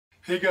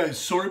Hey guys,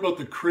 sorry about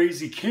the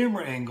crazy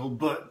camera angle,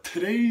 but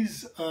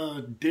today's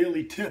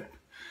daily tip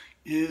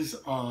is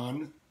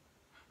on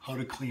how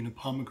to clean a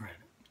pomegranate.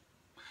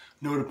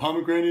 Know what a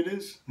pomegranate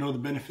is? Know the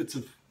benefits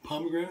of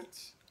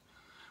pomegranates?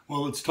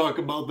 Well, let's talk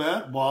about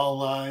that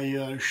while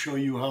I show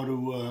you how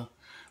to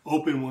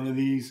open one of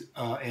these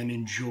and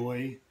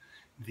enjoy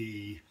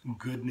the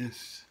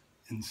goodness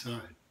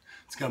inside.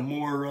 It's got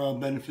more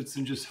benefits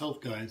than just health,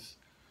 guys.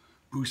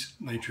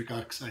 Boost nitric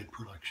oxide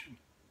production.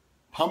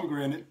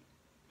 Pomegranate.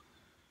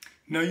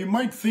 Now you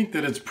might think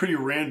that it's pretty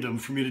random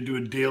for me to do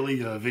a daily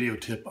video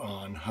tip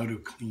on how to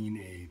clean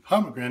a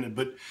pomegranate,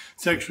 but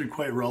it's actually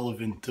quite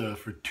relevant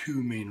for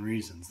two main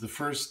reasons. The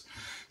first,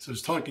 so I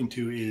was talking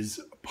to, is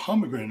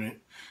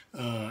pomegranate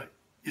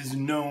is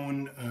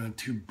known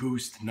to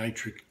boost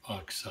nitric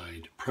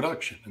oxide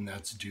production, and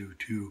that's due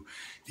to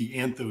the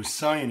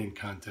anthocyanin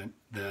content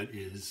that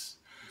is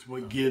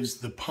what gives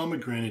the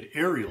pomegranate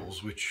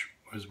areoles, which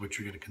is what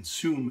you're going to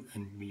consume,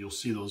 and you'll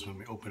see those when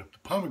we open up the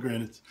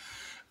pomegranates.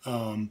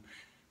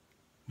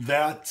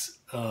 That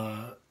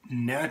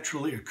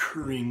naturally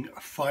occurring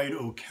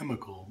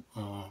phytochemical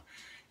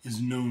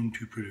is known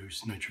to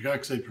produce nitric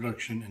oxide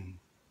production, and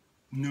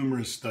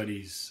numerous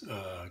studies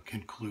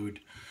conclude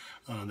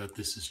that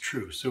this is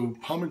true. So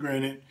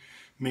pomegranate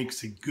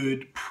makes a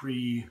good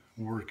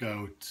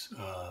pre-workout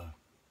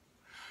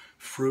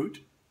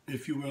fruit,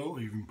 if you will, or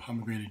even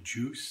pomegranate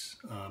juice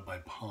by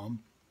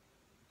Pom.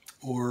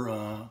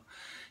 Or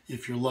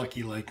if you're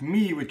lucky like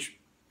me, which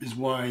is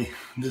why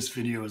this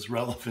video is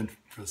relevant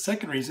for the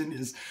second reason,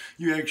 is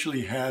you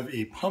actually have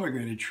a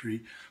pomegranate tree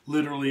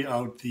literally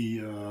out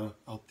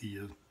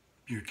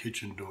your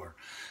kitchen door.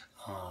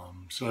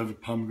 So I have a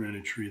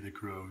pomegranate tree that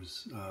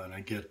grows, and I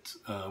get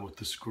what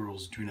the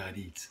squirrels do not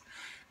eat,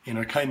 and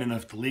are kind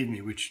enough to leave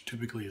me, which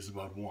typically is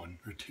about 1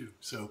 or 2,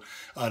 so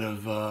out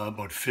of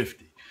about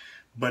 50.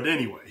 But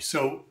anyway,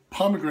 so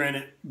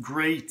pomegranate,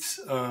 great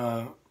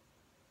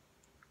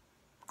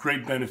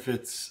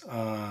benefits.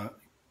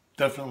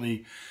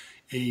 Definitely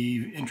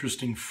a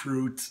interesting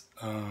fruit.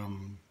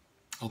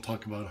 I'll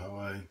talk about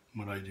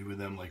what I do with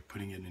them, like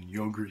putting it in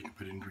yogurt. You can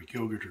put it in Greek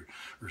yogurt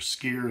or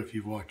skyr. If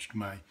you've watched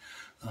my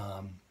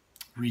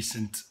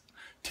recent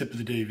tip of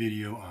the day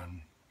video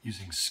on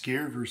using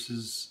skyr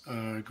versus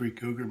Greek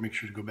yogurt, make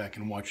sure to go back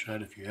and watch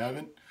that if you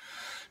haven't.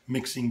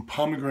 Mixing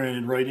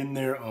pomegranate right in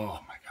there.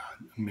 Oh my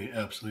God,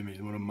 absolutely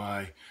amazing. One of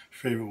my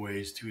favorite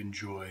ways to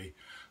enjoy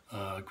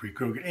Greek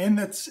yogurt, and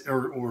that's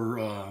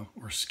or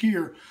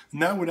skyr,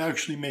 and that would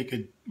actually make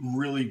a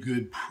really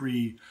good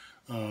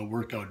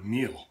pre-workout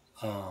meal.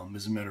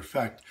 As a matter of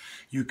fact,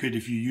 you could,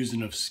 if you use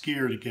enough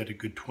skyr to get a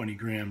good 20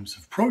 grams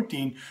of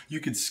protein, you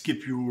could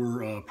skip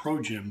your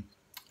Pro Gym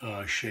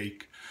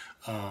shake,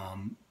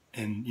 and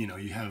you know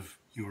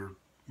you're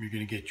going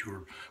to get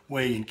your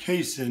whey and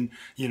casein.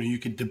 You know, you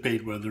could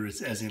debate whether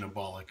it's as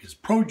anabolic as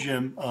Pro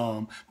Gym,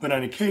 but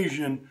on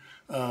occasion,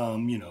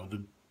 you know,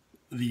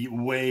 the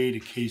whey to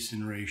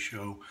casein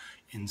ratio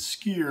in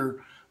skyr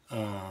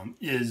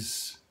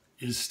is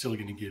still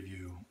going to give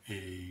you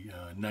a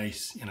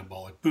nice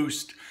anabolic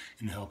boost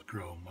and help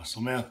grow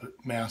muscle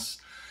mass.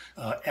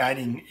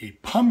 Adding a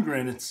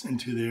pomegranates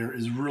into there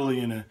is really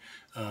going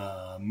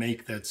to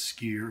make that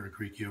skyr or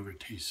Greek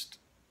yogurt taste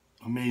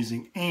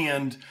amazing,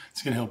 and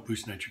it's going to help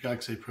boost nitric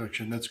oxide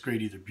production. That's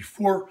great either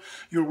before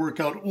your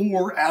workout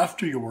or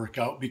after your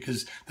workout,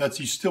 because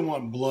you still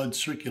want blood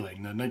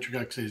circulating. Now, nitric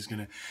oxide is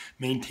going to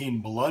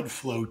maintain blood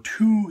flow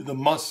to the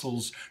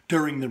muscles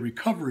during the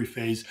recovery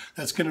phase.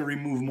 That's going to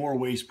remove more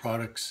waste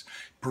products,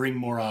 bring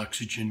more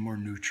oxygen, more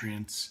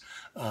nutrients,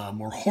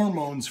 more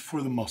hormones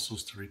for the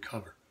muscles to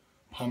recover.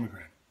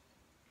 Pomegranate.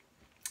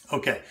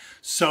 Okay,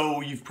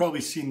 so you've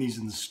probably seen these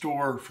in the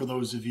store. For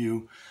those of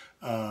you,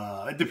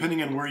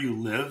 depending on where you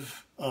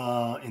live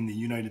in the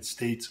United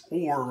States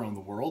or around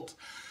the world,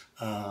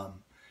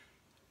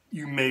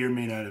 you may or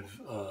may not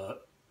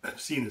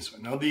have seen this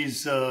one. Now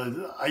these,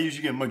 I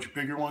usually get much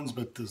bigger ones,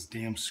 but those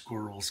damn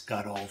squirrels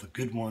got all the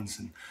good ones,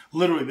 and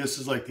literally this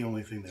is like the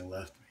only thing they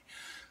left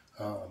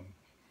me.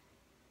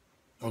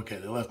 Okay,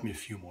 they left me a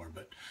few more,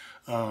 but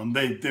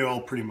they all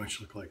pretty much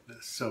look like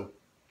this.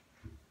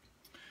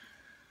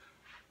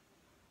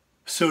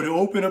 So to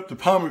open up the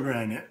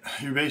pomegranate,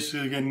 you're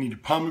basically going to need a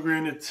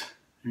pomegranate.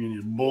 You're going to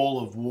need a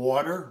bowl of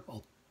water.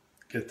 I'll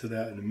get to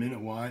that in a minute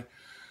why.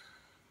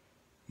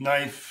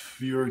 Knife,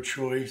 your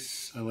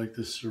choice. I like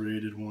this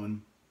serrated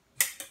one.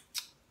 A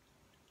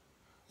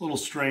little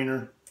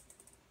strainer.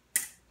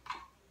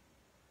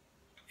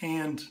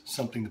 And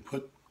something to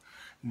put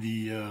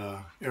the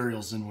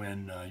areoles in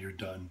when you're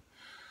done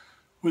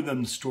with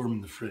them, store them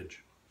in the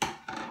fridge.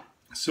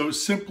 So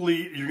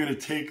simply, you're going to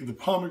take the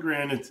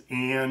pomegranate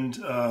and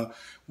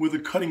with a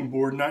cutting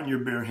board, not in your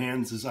bare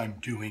hands as I'm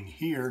doing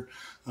here,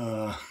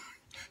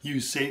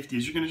 use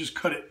safeties. You're going to just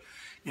cut it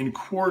in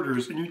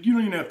quarters, and you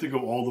don't even have to go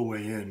all the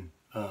way in.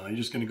 You're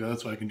just going to go,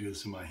 that's why I can do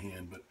this in my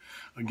hand. But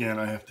again,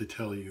 I have to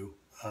tell you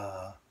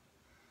to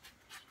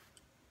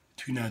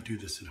not do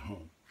this at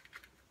home.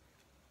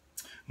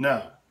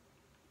 Now,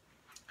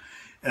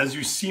 As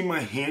you see my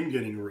hand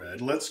getting red,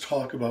 let's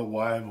talk about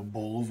why I have a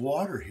bowl of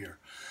water here.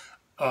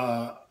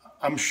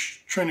 I'm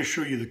trying to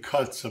show you the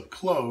cuts up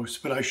close,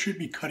 but I should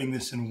be cutting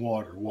this in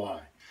water.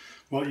 Why?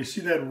 Well, you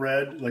see that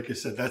red? Like I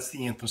said, that's the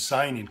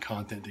anthocyanin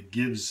content that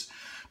gives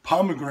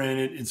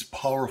pomegranate its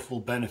powerful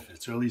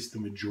benefits, or at least the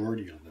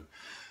majority of them.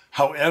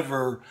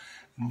 However,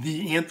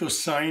 the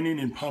anthocyanin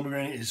in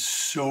pomegranate is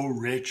so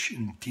rich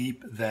and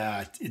deep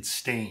that it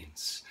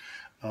stains.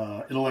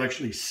 It'll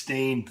actually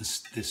stain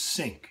this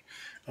sink.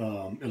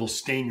 It'll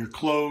stain your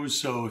clothes,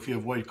 so if you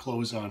have white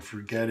clothes on,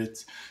 forget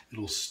it.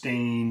 It'll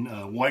stain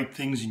white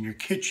things in your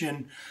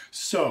kitchen.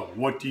 So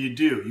what do?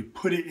 You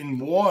put it in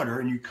water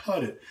and you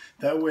cut it.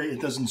 That way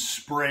it doesn't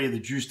spray, the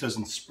juice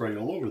doesn't spray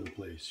all over the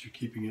place. You're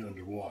keeping it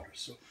underwater.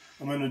 So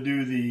I'm going to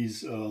do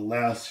these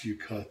last few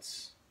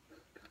cuts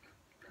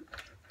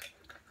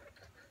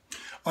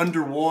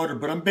underwater,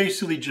 but I'm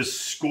basically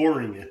just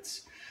scoring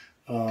it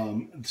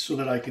so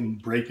that I can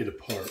break it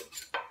apart.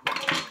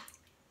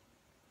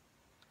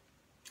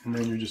 And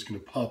then you're just going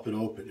to pop it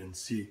open and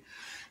see.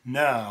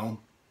 Now,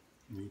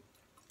 let me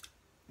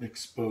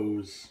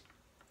expose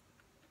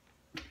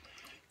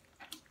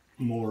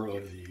more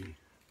of the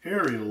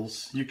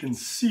areoles. You can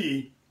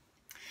see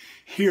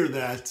here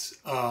that,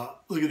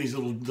 look at these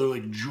little, they're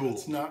like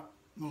jewels.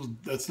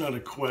 That's not a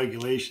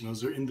coagulation.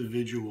 Those are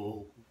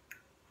individual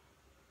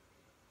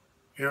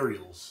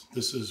areoles.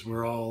 This is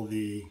where all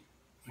the,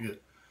 look at,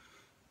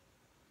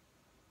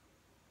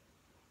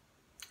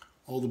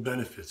 all the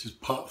benefits. Just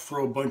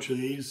throw a bunch of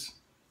these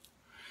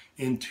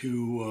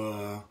into,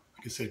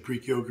 like I said,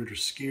 Greek yogurt or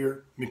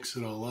skyr, mix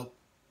it all up.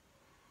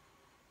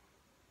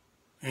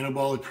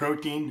 Anabolic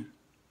protein,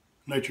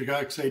 nitric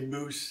oxide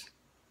boost,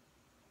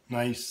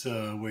 nice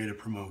way to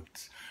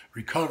promote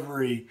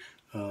recovery,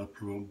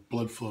 promote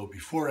blood flow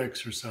before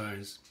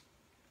exercise.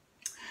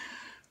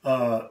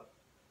 And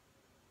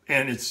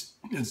it's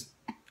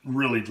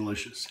really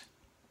delicious.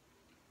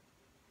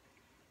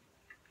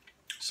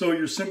 So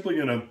you're simply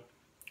gonna,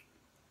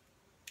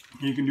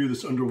 you can do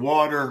this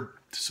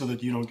underwater so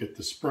that you don't get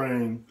the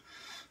spraying,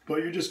 but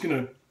you're just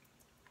going to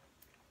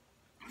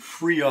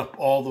free up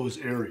all those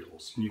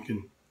areoles. And you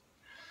can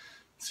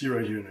see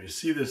right here, now you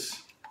see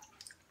this.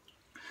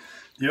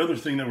 The other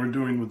thing that we're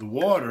doing with the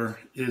water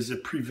is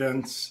it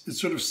prevents, it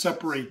sort of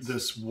separates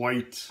this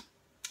white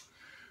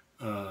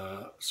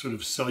sort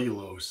of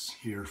cellulose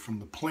here from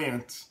the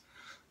plant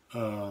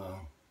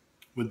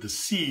with the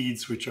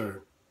seeds, which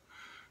are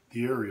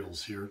the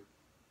areoles here.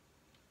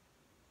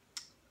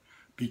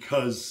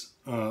 Because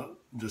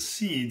the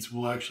seeds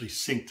will actually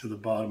sink to the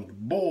bottom of the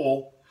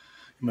bowl.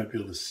 You might be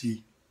able to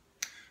see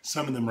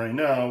some of them right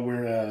now,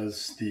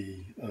 whereas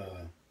the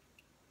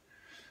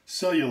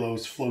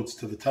cellulose floats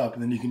to the top,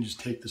 and then you can just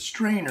take the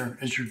strainer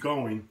as you're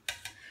going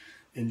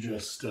and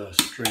just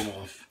strain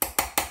off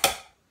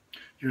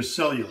your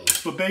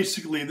cellulose. But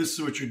basically, this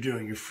is what you're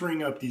doing. You're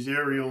freeing up these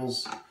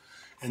areoles,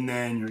 and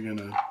then you're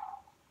gonna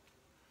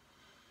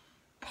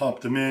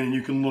pop them in, and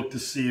you can look to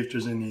see if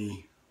there's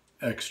any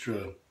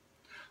extra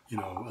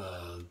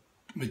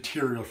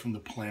material from the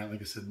plant, like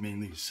I said,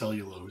 mainly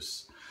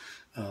cellulose.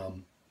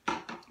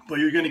 But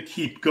you're going to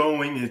keep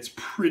going. It's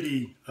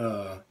pretty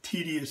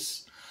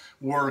tedious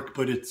work,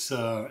 but it's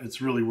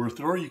really worth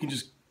it. Or you can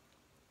just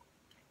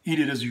eat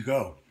it as you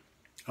go.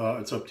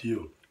 It's up to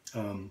you.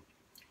 But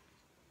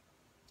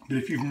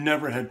if you've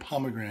never had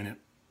pomegranate,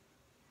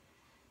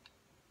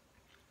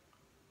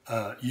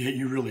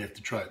 you really have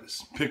to try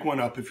this. Pick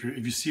one up. If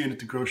you see it at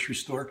the grocery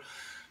store,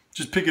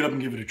 just pick it up and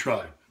give it a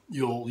try.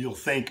 You'll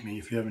thank me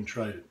if you haven't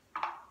tried it.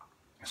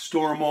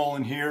 Store them all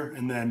in here,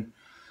 and then,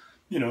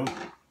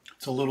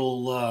 it's a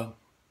little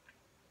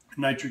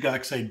nitric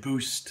oxide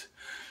boost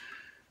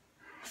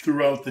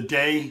throughout the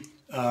day.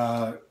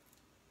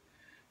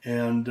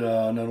 And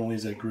not only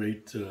is that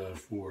great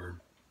for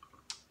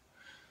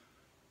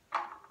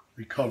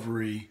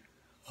recovery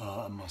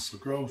and muscle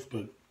growth,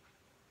 but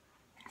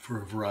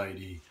for a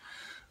variety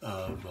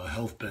of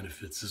health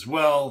benefits as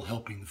well,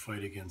 helping the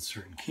fight against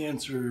certain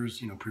cancers,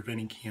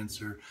 preventing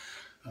cancer,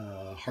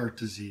 heart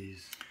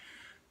disease.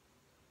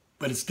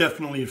 But it's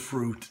definitely a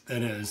fruit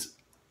that has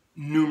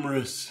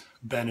numerous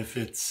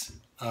benefits,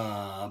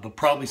 but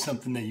probably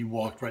something that you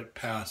walked right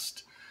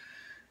past.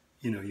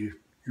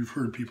 You've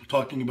heard people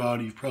talking about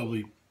it. You've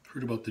probably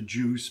heard about the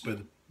juice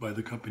by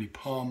the company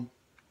Pom.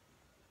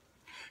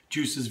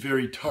 Juice is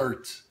very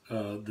tart.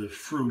 The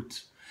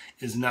fruit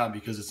is not,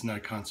 because it's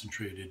not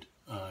concentrated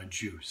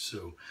juice,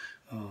 so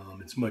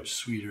it's much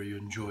sweeter.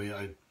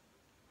 I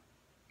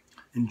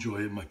enjoy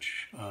it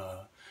much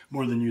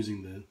more than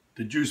using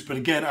the juice. But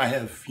again, I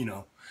have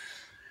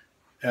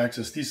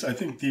access. I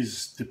think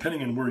these,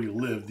 depending on where you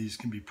live, these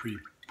can be pretty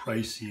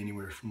pricey,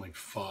 anywhere from like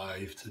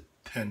 $5 to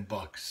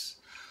 $10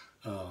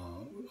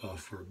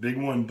 for a big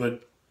one.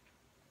 But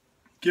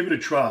give it a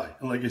try.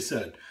 And like I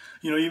said,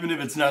 even if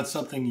it's not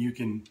something you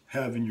can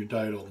have in your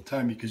diet all the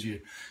time because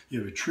you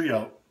have a tree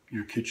out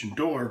your kitchen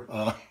door,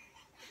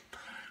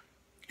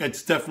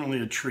 it's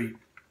definitely a treat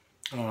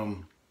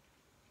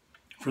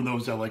for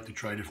those that like to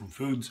try different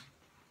foods.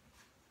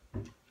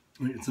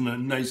 It's a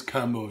nice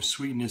combo of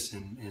sweetness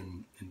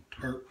and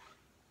tart.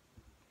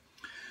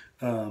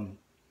 You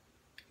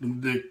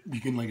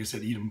can, like I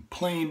said, eat them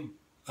plain,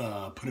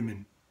 put them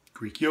in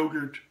Greek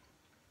yogurt,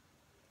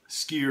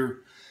 skyr,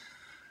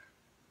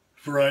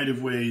 variety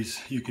of ways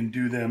you can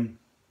do them.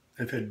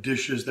 I've had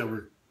dishes that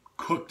were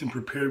cooked and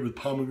prepared with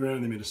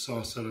pomegranate. They made a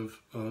sauce out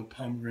of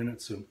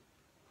pomegranate, so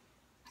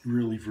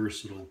really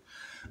versatile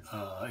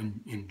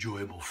and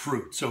enjoyable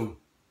fruit. So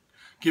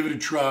give it a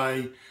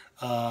try.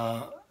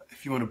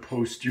 If you want to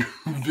post your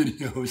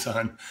videos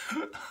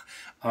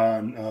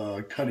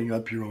on cutting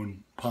up your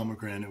own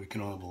pomegranate, we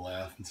can all have a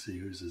laugh and see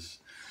whose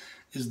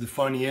is the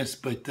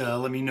funniest. But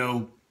let me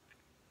know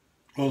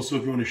also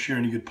if you want to share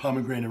any good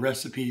pomegranate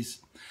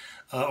recipes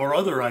or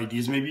other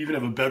ideas. Maybe even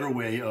have a better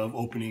way of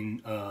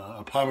opening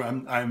a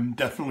pomegranate. I'm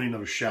definitely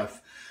no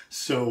chef,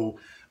 so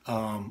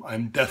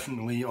I'm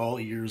definitely all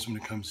ears when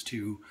it comes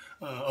to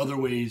other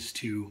ways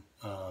to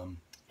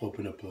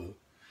open up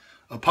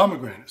a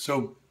pomegranate.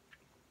 So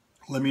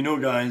let me know,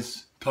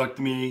 guys. Talk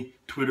to me,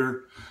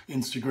 Twitter,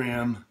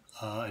 Instagram,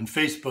 and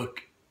Facebook.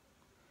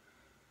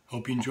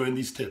 Hope you enjoyed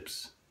these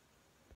tips.